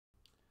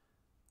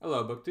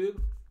Hello, BookTube.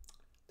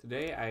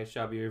 Today I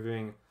shall be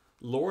reviewing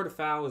Lord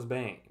Fowl's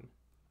Bane.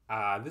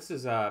 This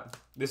is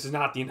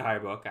not the entire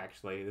book,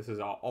 actually. This is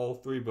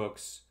all three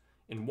books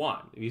in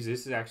one. Because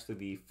this is actually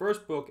the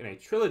first book in a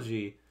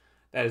trilogy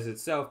that is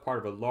itself part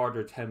of a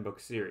larger 10-book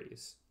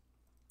series.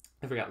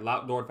 I forgot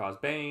Lord Fowl's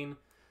Bane.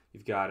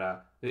 You've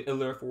got the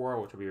Illyrith War,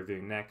 which I'll be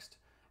reviewing next,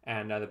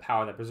 and The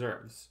Power That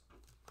Preserves.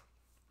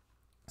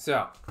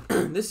 So,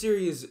 this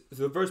series,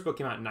 the first book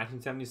came out in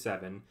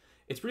 1977.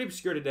 It's pretty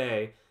obscure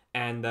today,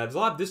 and there's a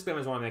lot of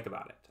disclaimers I want to make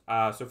about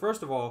it. So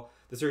first of all,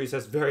 the series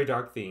has very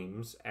dark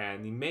themes,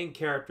 and the main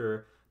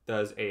character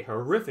does a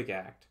horrific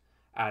act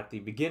at the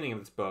beginning of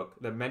this book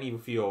that many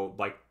feel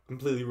like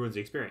completely ruins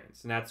the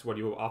experience, and that's what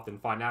you will often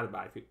find out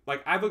about.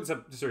 I've looked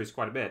up the series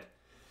quite a bit,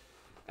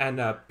 and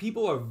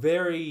people are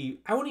very,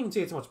 I wouldn't even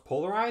say it's so much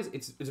polarized.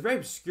 It's a very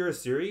obscure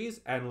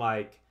series, and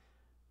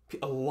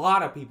a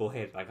lot of people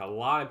hate it. A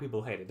lot of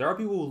people hate it. There are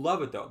people who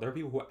love it, though. There are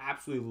people who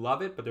absolutely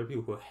love it, but there are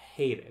people who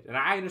hate it. And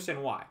I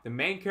understand why. The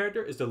main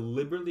character is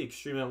deliberately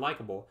extremely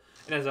unlikable.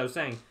 And as I was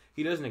saying,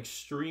 he does an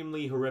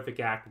extremely horrific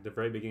act at the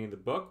very beginning of the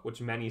book,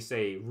 which many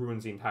say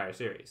ruins the entire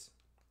series.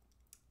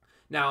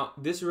 Now,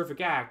 this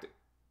horrific act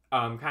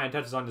kind of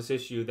touches on this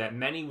issue that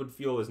many would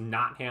feel is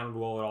not handled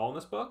well at all in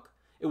this book.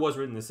 It was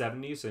written in the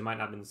 70s, so they might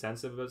not have been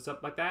sensitive about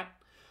stuff like that.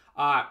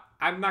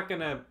 I'm not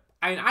going to...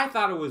 I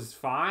thought it was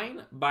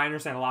fine, but I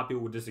understand a lot of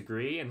people would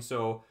disagree. And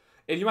so,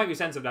 if you might be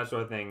sensitive to that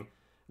sort of thing,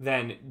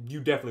 then you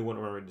definitely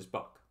wouldn't want to read this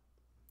book.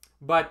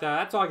 But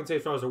that's all I can say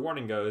as far as the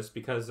warning goes,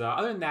 because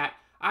other than that,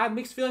 I have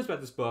mixed feelings about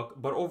this book.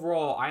 But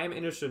overall, I am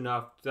interested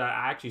enough that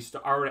I actually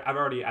I've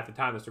already, at the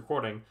time of this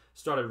recording,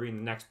 started reading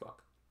the next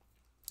book.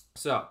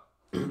 So,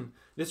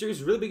 this series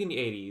is really big in the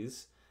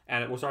 80s,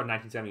 and it was started in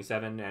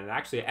 1977, and it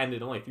actually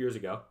ended only a few years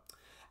ago.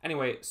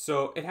 Anyway,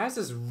 so it has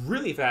this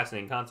really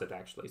fascinating concept,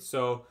 actually.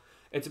 So,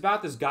 it's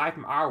about this guy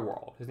from our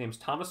world. His name's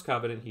Thomas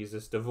Covenant. He's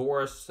this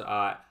divorced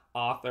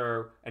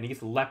author, and he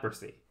gets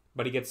leprosy.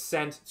 But he gets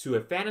sent to a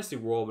fantasy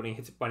world when he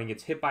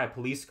gets hit by a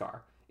police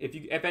car.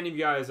 If any of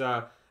you guys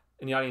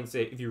in the audience,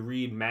 if you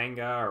read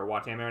manga or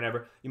watch anime or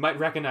whatever, you might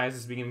recognize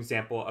this being an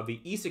example of the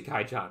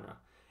isekai genre.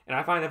 And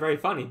I find that very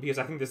funny because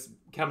I think this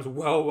comes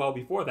well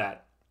before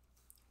that.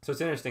 So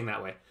it's interesting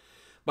that way.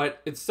 But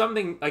it's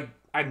something like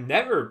I've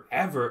never,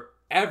 ever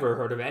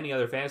heard of any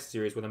other fantasy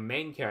series where the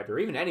main character, or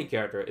even any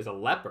character, is a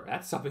leper.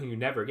 That's something you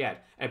never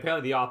get. And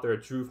apparently the author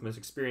drew from his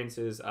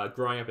experiences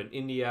growing up in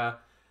India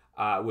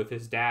with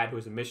his dad, who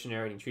was a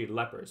missionary, and he treated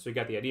lepers. So you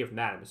got the idea from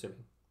that, I'm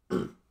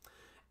assuming.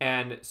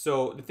 And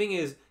so the thing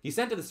is, he's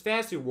sent to this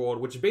fantasy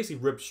world, which is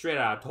basically ripped straight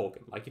out of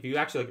Tolkien. Like, if you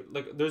actually,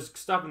 there's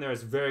stuff in there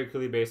that's very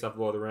clearly based off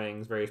Lord of the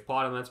Rings, various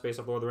plot elements based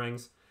off Lord of the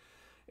Rings.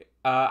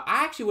 I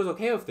actually was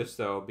okay with this,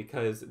 though,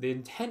 because the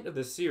intent of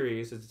this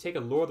series is to take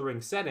a Lord of the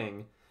Rings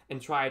setting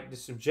and try to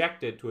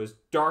subject it to as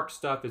dark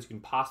stuff as you can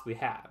possibly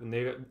have. And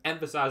they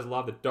emphasize a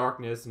lot of the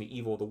darkness and the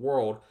evil of the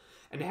world,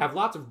 and they have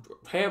lots of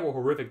terrible,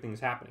 horrific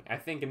things happening. I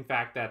think, in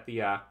fact, that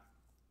the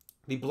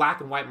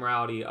black and white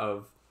morality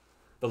of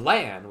the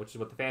land, which is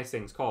what the fantasy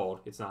thing's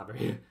called, it's not a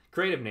very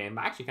creative name,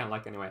 but I actually kind of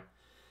like it anyway,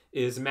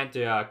 is meant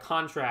to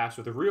contrast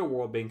with the real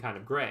world being kind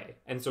of gray.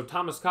 And so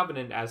Thomas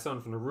Covenant, as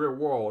someone from the real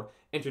world,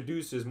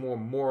 introduces more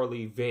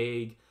morally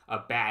vague,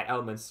 bad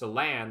elements to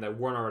land that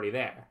weren't already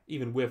there,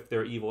 even with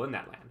their evil in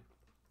that land.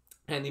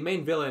 And the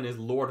main villain is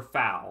Lord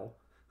Fowl,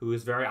 who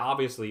is very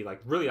obviously,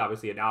 really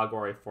obviously, an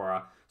allegory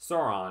for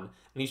Sauron, and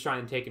he's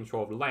trying to take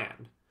control of the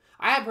land.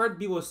 I have heard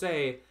people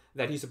say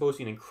that he's supposed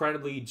to be an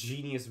incredibly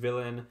genius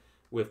villain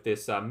with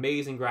this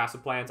amazing grasp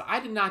of plans. I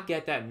did not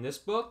get that in this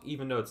book,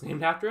 even though it's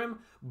named after him,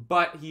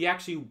 but he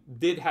actually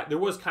did there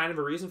was kind of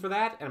a reason for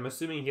that, and I'm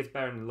assuming he gets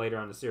better later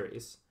on in the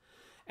series.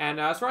 And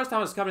as far as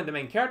Thomas Covenant, the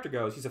main character,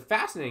 goes, he's a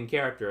fascinating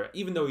character,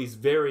 even though he's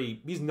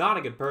not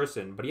a good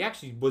person, but he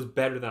actually was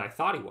better than I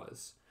thought he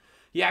was.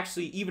 He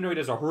actually, even though he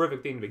does a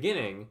horrific thing in the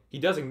beginning, he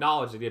does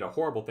acknowledge that he did a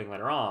horrible thing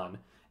later on.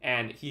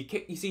 And he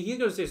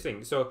goes to this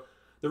thing. So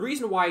the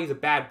reason why he's a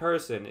bad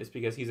person is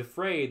because he's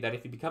afraid that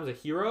if he becomes a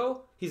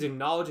hero, he's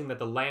acknowledging that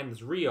the land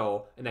is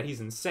real and that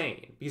he's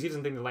insane, because he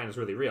doesn't think the land is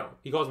really real.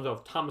 He calls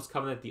himself Thomas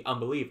Covenant the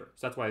Unbeliever.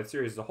 So that's why the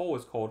series as a whole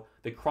is called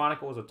The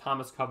Chronicles of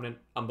Thomas Covenant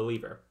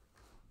Unbeliever.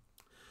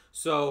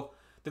 So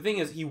the thing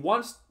is, he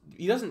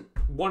doesn't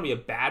want to be a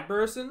bad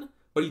person,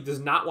 but he does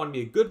not want to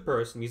be a good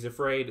person. He's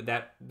afraid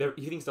that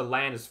he thinks the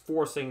land is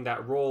forcing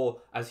that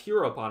role as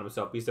hero upon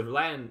himself, because the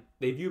land,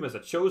 they view him as a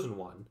chosen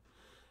one.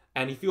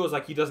 And he feels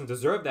like he doesn't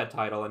deserve that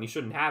title and he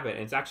shouldn't have it.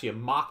 And it's actually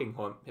mocking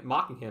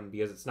him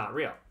because it's not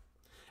real.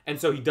 And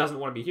so he doesn't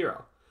want to be a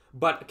hero.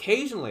 But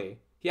occasionally,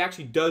 he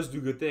actually does do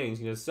good things.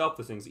 He does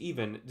selfless things,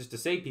 even just to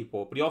save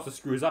people. But he also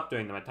screws up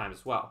doing them at times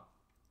as well.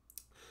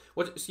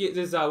 One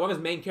of his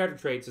main character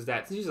traits is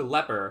that since he's a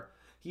leper,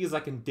 he is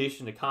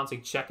conditioned to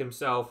constantly check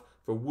himself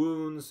for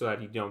wounds so that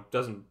he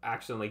doesn't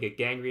accidentally get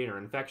gangrene or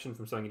infection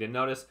from something he didn't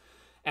notice.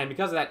 And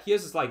because of that, he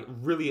has this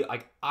really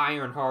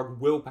iron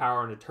hard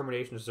willpower and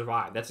determination to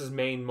survive. That's his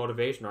main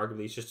motivation,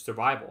 arguably, is just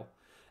survival.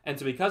 And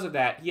so because of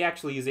that, he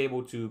actually is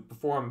able to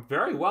perform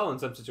very well in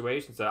some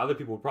situations that other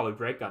people would probably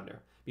break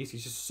under, because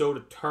he's just so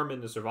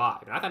determined to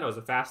survive. And I thought it was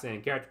a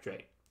fascinating character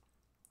trait.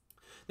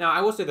 Now,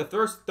 I will say the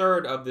first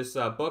third of this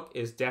book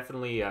is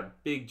definitely a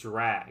big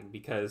drag,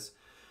 because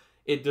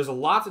there's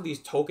lots of these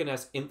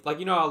token-esque, like,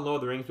 you know how Lord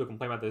of the Rings people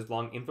complain about those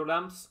long info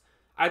dumps?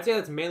 I'd say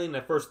that's mainly in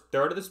the first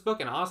third of this book,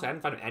 and honestly, I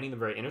didn't find any of them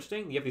very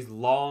interesting. You have these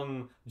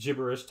long,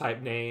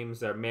 gibberish-type names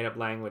that are made-up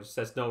language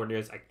that's nowhere near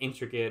as like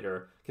intricate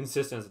or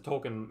consistent as the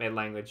Tolkien-made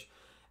language.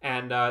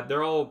 And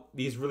they're all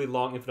these really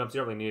long info dumps you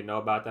don't really need to know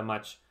about that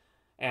much.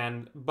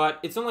 But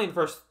it's only in the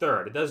first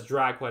third. It does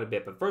drag quite a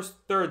bit. But first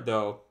third,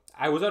 though,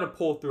 I was able to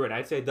pull through it.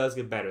 I'd say it does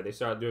get better. They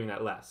started doing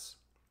that less.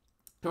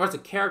 As far as the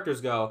characters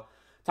go,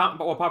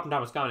 apart from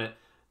Thomas Conant,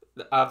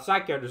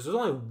 side characters, there's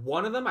only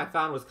one of them I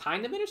found was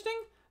kind of interesting.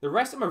 The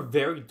rest of them are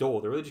very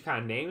dull. They're really just kind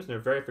of names, and they're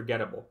very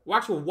forgettable. Well,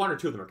 actually, one or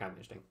two of them are kind of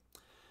interesting.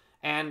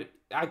 And,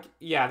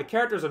 the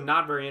characters are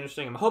not very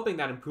interesting. I'm hoping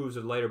that improves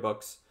with later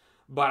books,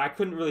 but I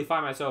couldn't really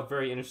find myself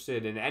very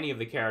interested in any of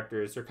the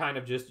characters. They're kind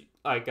of just,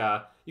 like,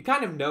 you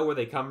kind of know where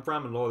they come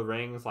from in Lord of the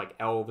Rings, like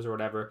elves or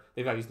whatever.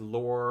 They've got these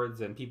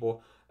lords and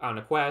people on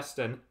a quest,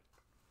 and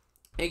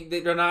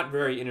they're not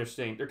very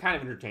interesting. They're kind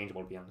of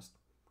interchangeable, to be honest.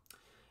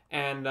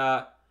 And,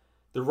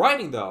 the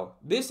writing, though,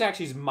 this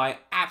actually is my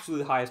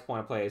absolutely highest point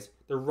of praise.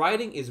 The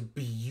writing is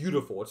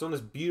beautiful. It's some of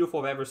the most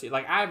beautiful I've ever seen.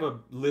 Like, I have a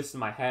list in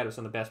my head of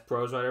some of the best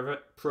prose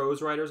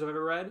writers I've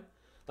ever read.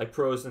 Like,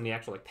 prose in the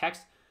actual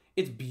text.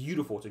 It's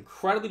beautiful. It's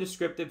incredibly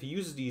descriptive. He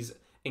uses these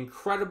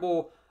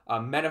incredible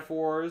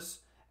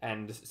metaphors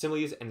and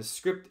similes and the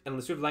script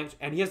language.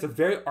 And he has a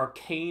very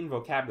arcane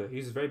vocabulary. He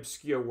uses very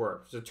obscure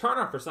words. It's a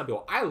turn-off for some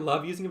people. I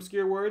love using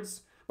obscure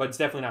words, but it's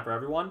definitely not for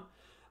everyone.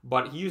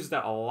 But he uses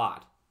that a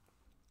lot.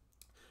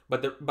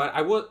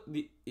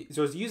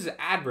 So he uses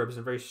adverbs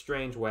in a very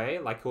strange way.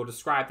 Like, he'll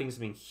describe things as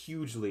being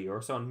hugely,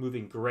 or someone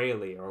moving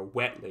grayly or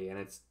wetly,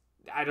 and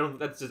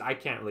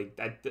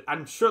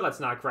I'm sure that's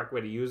not a correct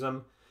way to use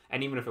them.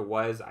 And even if it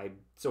was, I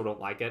still don't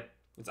like it.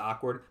 It's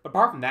awkward. But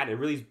apart from that, it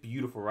really is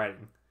beautiful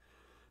writing.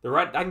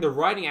 I think the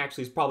writing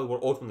actually is probably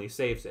what ultimately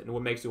saves it and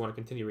what makes you want to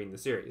continue reading the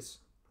series.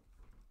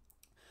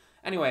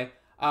 Anyway,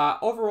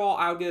 overall,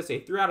 I would give this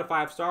a 3 out of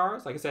 5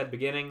 stars. Like I said at the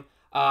beginning,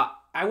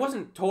 I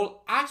wasn't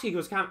told. Actually, it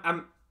was kind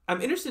of. I'm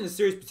interested in the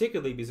series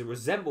particularly because it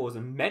resembles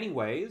in many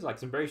ways, like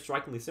some very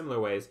strikingly similar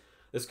ways,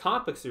 this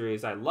comic book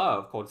series I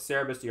love called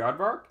Cerebus the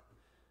Aardvark,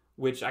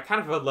 which I kind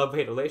of have a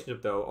love-hate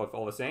relationship, though,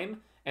 all the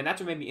same. And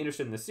that's what made me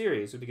interested in the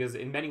series, because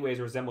in many ways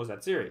it resembles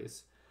that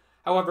series.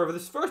 However, for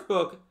this first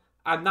book,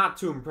 I'm not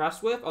too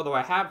impressed with, although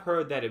I have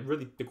heard that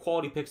the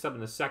quality picks up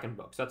in the second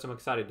book, so that's what I'm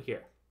excited to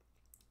hear.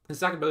 The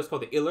second book is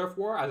called The Illerf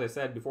War. As I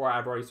said before,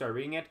 I've already started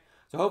reading it,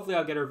 so hopefully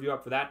I'll get a review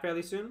up for that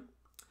fairly soon.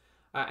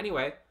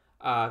 Anyway,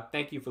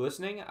 thank you for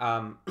listening.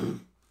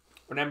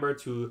 Remember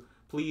to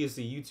please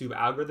the YouTube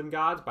algorithm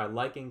gods by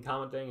liking,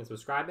 commenting, and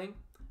subscribing.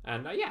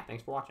 And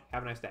thanks for watching.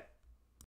 Have a nice day.